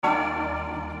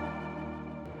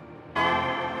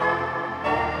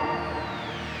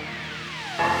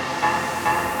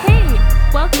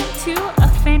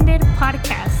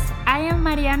podcast. I am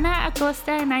Mariana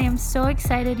Acosta and I am so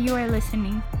excited you are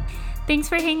listening. Thanks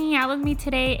for hanging out with me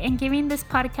today and giving this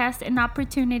podcast an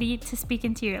opportunity to speak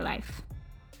into your life.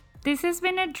 This has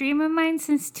been a dream of mine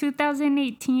since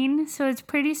 2018, so it's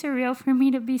pretty surreal for me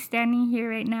to be standing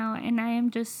here right now, and I am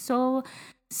just so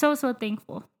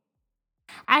thankful.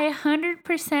 I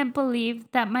 100% believe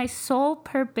that my sole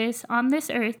purpose on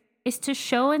this earth is to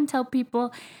show and tell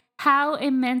people how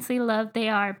immensely loved they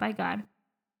are by God.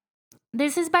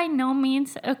 This is by no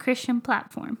means a Christian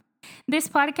platform. This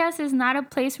podcast is not a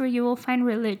place where you will find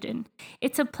religion.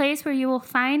 It's a place where you will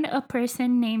find a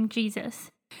person named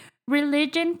Jesus.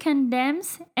 Religion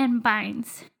condemns and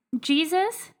binds.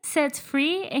 Jesus sets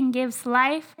free and gives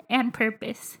life and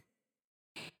purpose.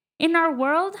 In our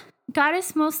world, God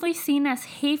is mostly seen as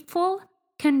hateful,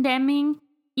 condemning,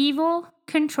 evil,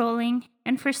 controlling,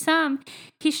 and for some,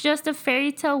 he's just a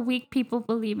fairy tale weak people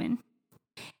believe in.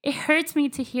 It hurts me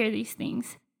to hear these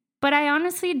things, but I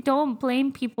honestly don't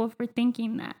blame people for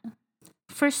thinking that.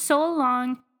 For so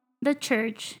long, the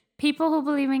church, people who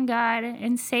believe in God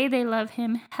and say they love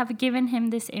him, have given him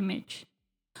this image.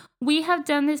 We have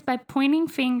done this by pointing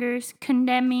fingers,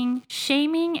 condemning,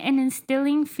 shaming, and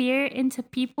instilling fear into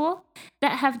people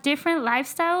that have different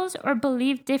lifestyles or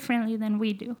believe differently than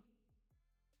we do.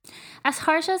 As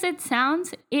harsh as it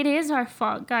sounds, it is our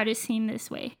fault God is seen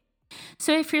this way.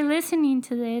 So if you're listening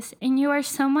to this and you are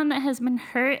someone that has been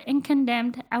hurt and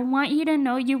condemned, I want you to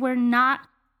know you were not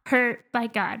hurt by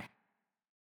God.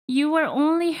 You were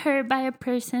only hurt by a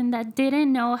person that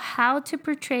didn't know how to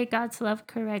portray God's love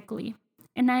correctly.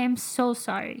 And I am so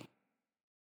sorry.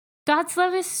 God's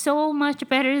love is so much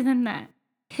better than that.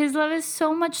 His love is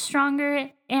so much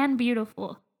stronger and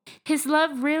beautiful. His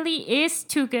love really is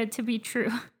too good to be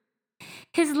true.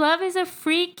 His love is a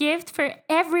free gift for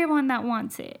everyone that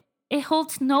wants it. It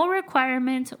holds no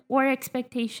requirements or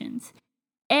expectations.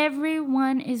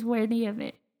 Everyone is worthy of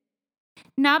it.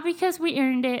 Not because we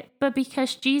earned it, but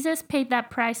because Jesus paid that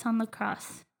price on the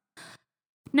cross.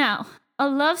 Now, a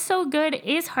love so good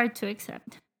is hard to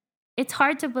accept. It's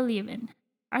hard to believe in.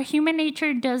 Our human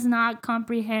nature does not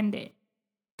comprehend it.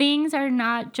 Things are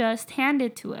not just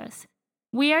handed to us.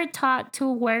 We are taught to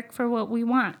work for what we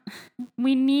want.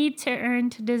 We need to earn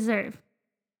to deserve.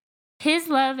 His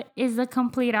love is the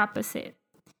complete opposite.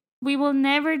 We will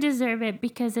never deserve it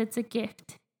because it's a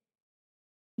gift.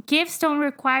 Gifts don't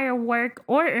require work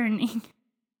or earning.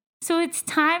 So it's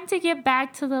time to get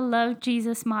back to the love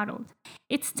Jesus modeled.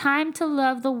 It's time to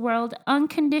love the world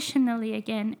unconditionally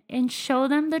again and show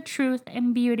them the truth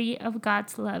and beauty of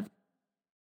God's love.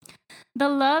 The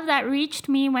love that reached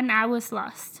me when I was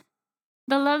lost.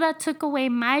 The love that took away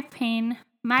my pain,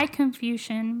 my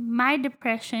confusion, my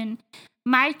depression,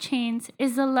 my chains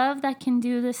is the love that can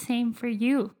do the same for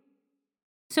you.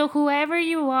 So whoever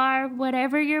you are,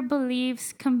 whatever your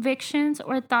beliefs, convictions,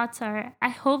 or thoughts are, I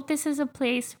hope this is a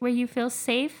place where you feel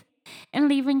safe and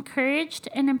leave encouraged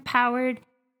and empowered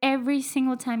every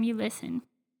single time you listen.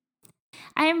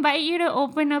 I invite you to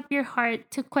open up your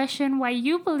heart to question why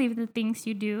you believe the things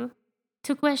you do,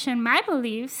 to question my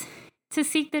beliefs, to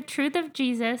seek the truth of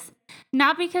Jesus,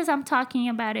 not because I'm talking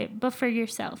about it, but for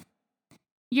yourself.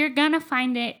 You're gonna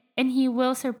find it, and he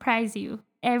will surprise you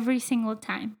every single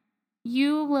time.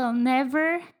 You will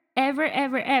never,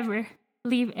 ever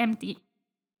leave empty.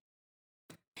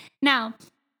 Now,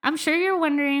 I'm sure you're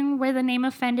wondering where the name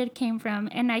Offended came from,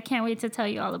 and I can't wait to tell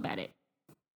you all about it.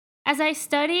 As I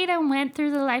studied and went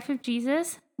through the life of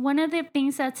Jesus, one of the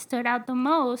things that stood out the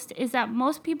most is that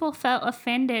most people felt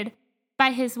offended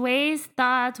by his ways,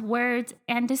 thoughts, words,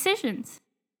 and decisions.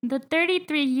 The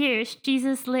 33 years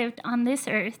Jesus lived on this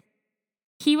earth,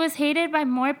 he was hated by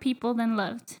more people than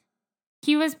loved.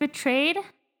 He was betrayed,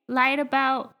 lied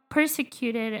about,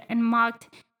 persecuted, and mocked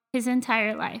his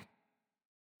entire life,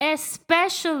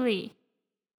 especially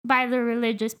by the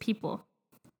religious people.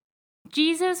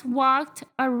 Jesus walked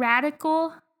a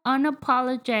radical,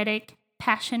 unapologetic,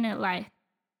 passionate life.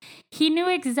 He knew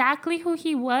exactly who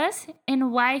he was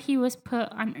and why he was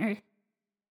put on earth.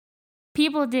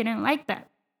 People didn't like that.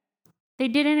 They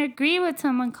didn't agree with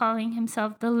someone calling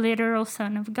himself the literal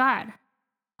Son of God.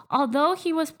 Although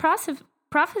he was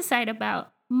prophesied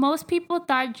about, most people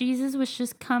thought Jesus was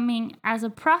just coming as a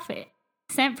prophet,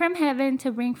 sent from heaven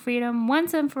to bring freedom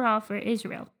once and for all for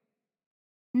Israel.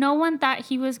 No one thought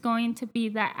he was going to be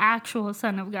the actual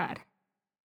Son of God.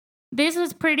 This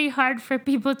was pretty hard for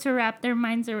people to wrap their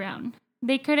minds around.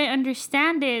 They couldn't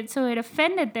understand it, so it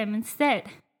offended them instead.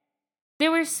 They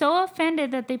were so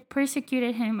offended that they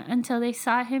persecuted him until they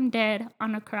saw him dead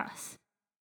on a cross.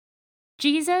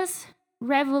 Jesus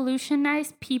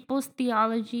revolutionized people's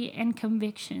theology and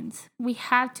convictions. We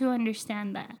have to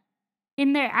understand that.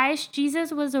 In their eyes,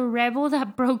 Jesus was a rebel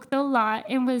that broke the law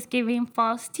and was giving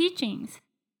false teachings.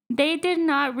 They did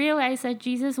not realize that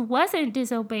Jesus wasn't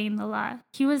disobeying the law.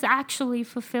 He was actually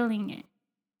fulfilling it.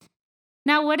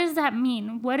 Now, what does that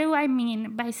mean? What do I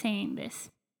mean by saying this?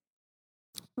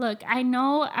 Look,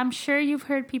 I'm sure you've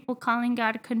heard people calling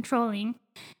God controlling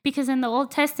because in the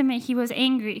Old Testament, he was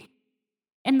angry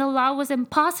and the law was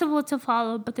impossible to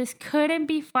follow, but this couldn't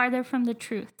be farther from the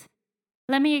truth.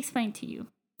 Let me explain to you.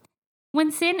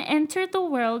 When sin entered the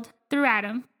world through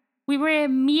Adam, we were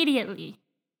immediately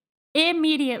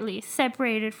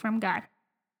separated from God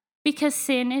because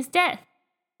sin is death.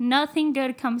 Nothing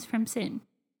good comes from sin.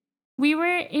 We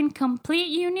were in complete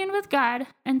union with God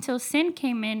until sin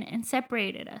came in and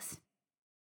separated us.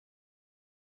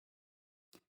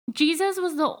 Jesus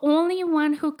was the only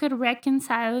one who could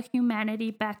reconcile humanity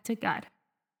back to God.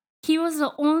 He was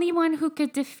the only one who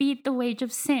could defeat the wage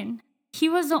of sin. He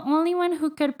was the only one who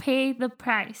could pay the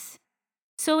price.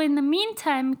 So in the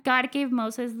meantime, God gave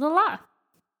Moses the law.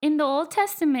 In the Old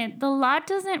Testament, the law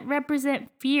doesn't represent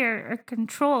fear or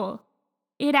control.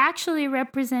 It actually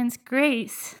represents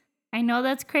grace. I know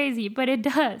that's crazy, but it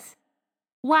does.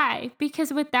 Why?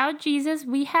 Because without Jesus,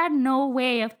 we had no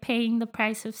way of paying the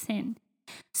price of sin.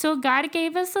 So God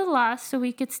gave us the law so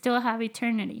we could still have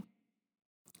eternity.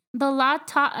 The law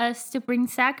taught us to bring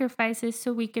sacrifices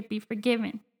so we could be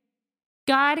forgiven.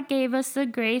 God gave us the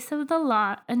grace of the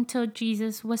law until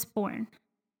Jesus was born.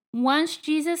 Once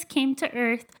Jesus came to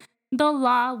earth, the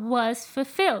law was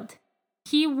fulfilled.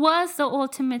 He was the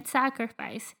ultimate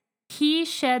sacrifice. He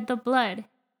shed the blood.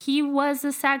 He was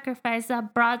the sacrifice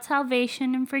that brought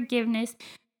salvation and forgiveness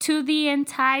to the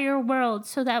entire world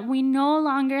so that we no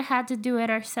longer had to do it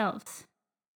ourselves.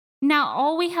 Now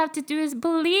all we have to do is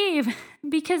believe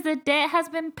because the debt has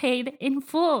been paid in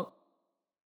full.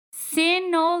 Sin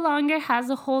no longer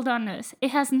has a hold on us. It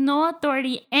has no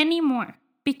authority anymore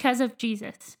because of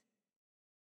Jesus.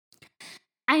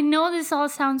 I know this all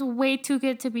sounds way too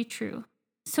good to be true.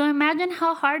 So imagine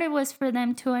how hard it was for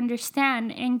them to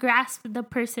understand and grasp the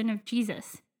person of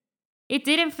Jesus. It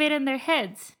didn't fit in their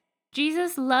heads.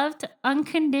 Jesus loved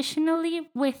unconditionally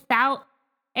without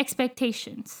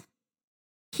expectations.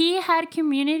 He had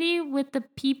community with the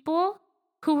people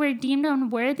who were deemed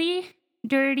unworthy,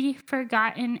 dirty,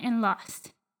 forgotten, and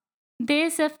lost.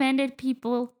 This offended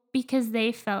people because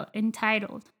they felt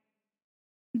entitled.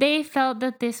 They felt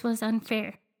that this was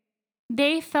unfair.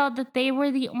 They felt that they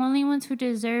were the only ones who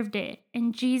deserved it.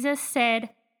 And Jesus said,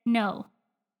 no,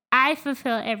 I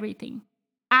fulfill everything.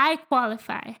 I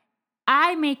qualify.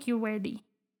 I make you worthy.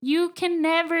 You can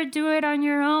never do it on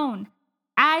your own.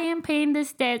 I am paying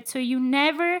this debt so you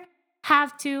never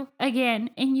have to again,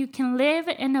 and you can live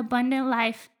an abundant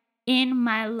life in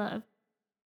my love.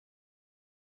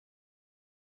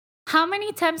 How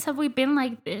many times have we been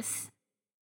like this?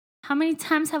 How many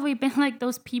times have we been like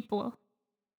those people?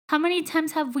 How many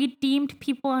times have we deemed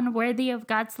people unworthy of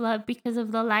God's love because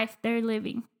of the life they're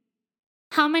living?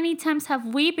 How many times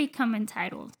have we become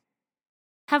entitled?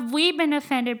 Have we been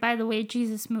offended by the way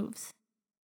Jesus moves?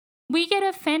 We get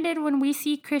offended when we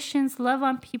see Christians love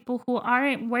on people who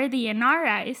aren't worthy in our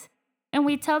eyes, and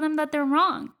we tell them that they're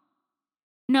wrong.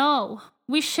 No,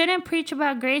 we shouldn't preach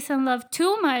about grace and love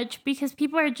too much because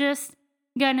people are just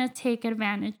gonna take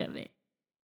advantage of it.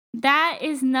 That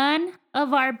is none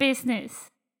of our business.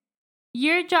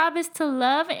 Your job is to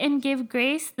love and give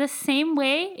grace the same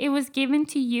way it was given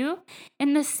to you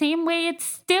and the same way it's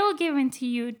still given to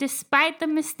you despite the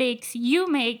mistakes you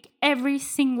make every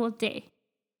single day.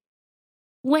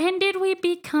 When did we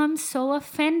become so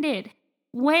offended?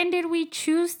 When did we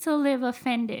choose to live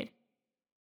offended?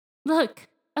 Look,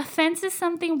 offense is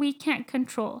something we can't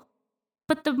control.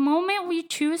 But the moment we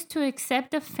choose to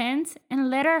accept offense and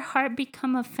let our heart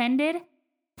become offended,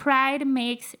 pride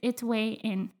makes its way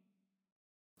in.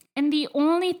 And the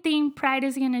only thing pride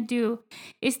is going to do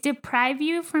is deprive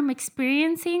you from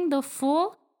experiencing the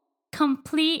full,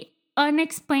 complete,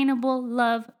 unexplainable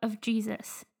love of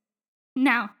Jesus.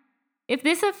 Now, if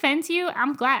this offends you,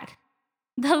 I'm glad.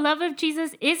 The love of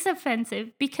Jesus is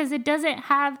offensive because it doesn't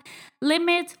have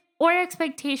limits or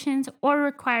expectations or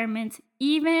requirements,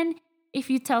 even if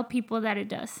you tell people that it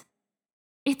does.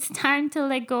 It's time to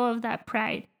let go of that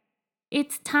pride.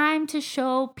 It's time to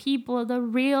show people the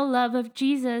real love of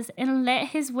Jesus and let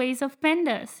his ways offend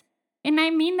us. And I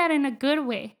mean that in a good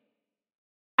way.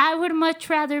 I would much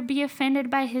rather be offended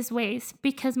by his ways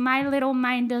because my little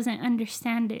mind doesn't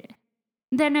understand it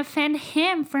than offend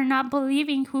him for not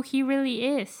believing who he really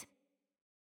is.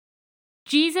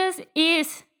 Jesus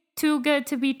is too good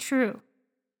to be true.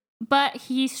 but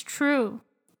he's true.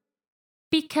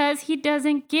 Because he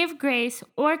doesn't give grace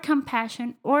or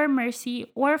compassion or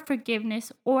mercy or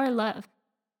forgiveness or love.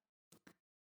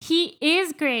 He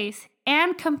is grace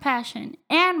and compassion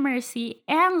and mercy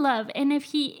and love. And if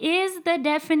he is the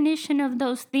definition of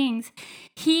those things,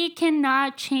 he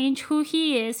cannot change who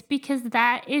he is because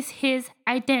that is his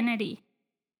identity.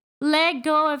 Let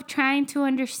go of trying to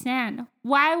understand.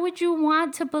 Why would you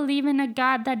want to believe in a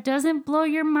God that doesn't blow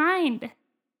your mind?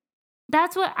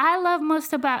 That's what I love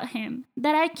most about him,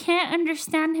 that I can't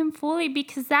understand him fully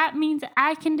because that means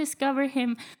I can discover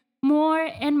him more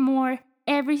and more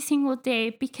every single day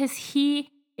because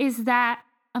he is that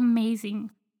amazing.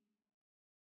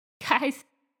 Guys,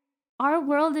 our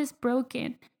world is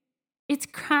broken. It's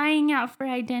crying out for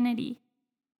identity.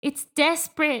 It's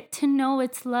desperate to know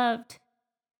it's loved.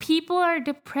 People are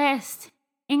depressed.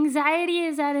 Anxiety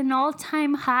is at an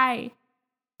all-time high.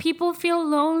 People feel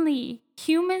lonely.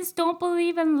 Humans don't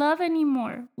believe in love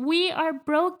anymore. We are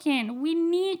broken. We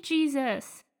need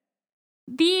Jesus.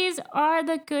 These are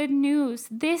the good news.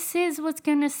 This is what's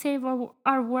going to save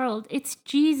our world. It's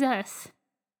Jesus.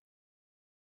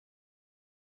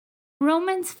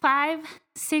 Romans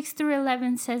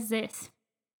 5:6-11 says this.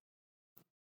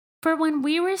 For when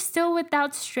we were still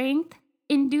without strength,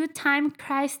 in due time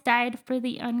Christ died for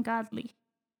the ungodly.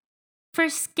 For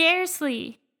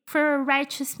scarcely for a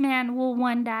righteous man will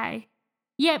one die.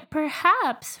 Yet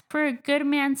perhaps for a good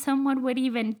man someone would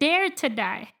even dare to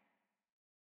die.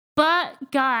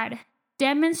 But God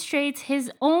demonstrates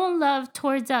his own love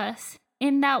towards us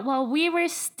in that while we were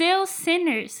still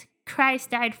sinners, Christ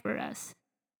died for us.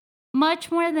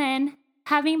 Much more then,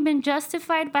 having been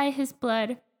justified by his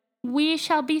blood, we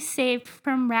shall be saved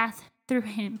from wrath through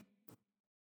him.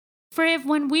 For if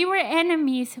when we were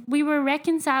enemies, we were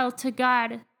reconciled to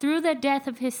God through the death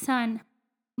of his Son,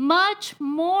 much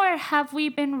more have we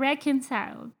been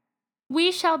reconciled.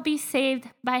 We shall be saved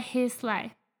by his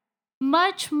life.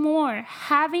 Much more,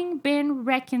 having been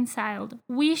reconciled,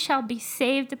 we shall be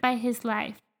saved by his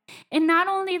life. And not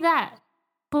only that,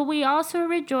 but we also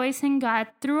rejoice in God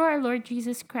through our Lord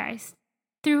Jesus Christ,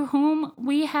 through whom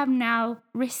we have now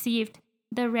received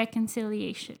the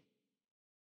reconciliation.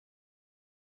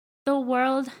 The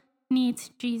world needs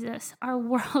Jesus. Our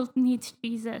world needs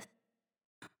Jesus.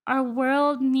 Our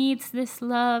world needs this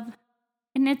love,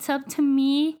 and it's up to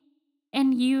me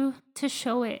and you to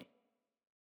show it.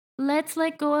 Let's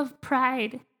let go of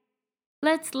pride.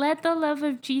 Let's let the love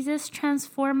of Jesus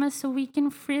transform us so we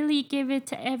can freely give it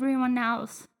to everyone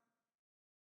else.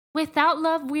 Without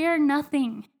love, we are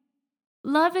nothing.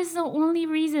 Love is the only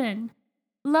reason.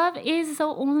 Love is the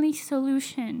only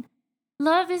solution.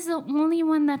 Love is the only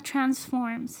one that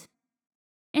transforms.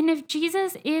 And if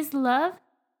Jesus is love,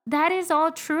 that is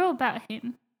all true about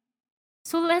him.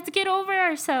 So let's get over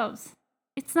ourselves.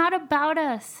 It's not about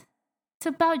us. It's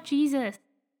about Jesus.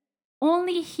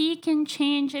 Only he can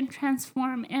change and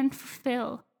transform and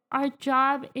fulfill. Our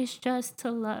job is just to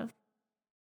love.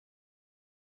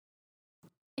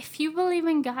 If you believe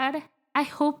in God, I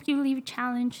hope you leave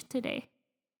challenged today.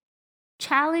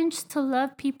 Challenged to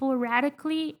love people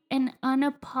radically and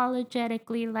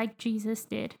unapologetically like Jesus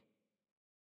did.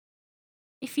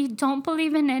 If you don't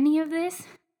believe in any of this,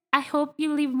 I hope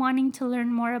you leave wanting to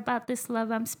learn more about this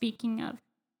love I'm speaking of.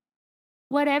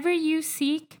 Whatever you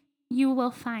seek, you will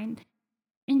find.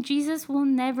 And Jesus will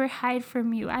never hide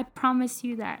from you. I promise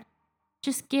you that.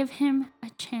 Just give him a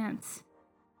chance.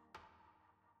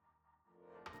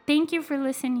 Thank you for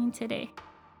listening today.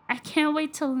 I can't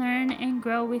wait to learn and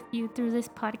grow with you through this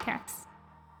podcast.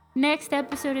 Next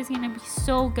episode is going to be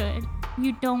so good.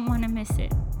 You don't want to miss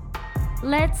it.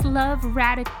 Let's love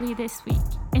radically this week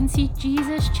and see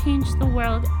Jesus change the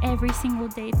world every single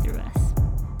day through us.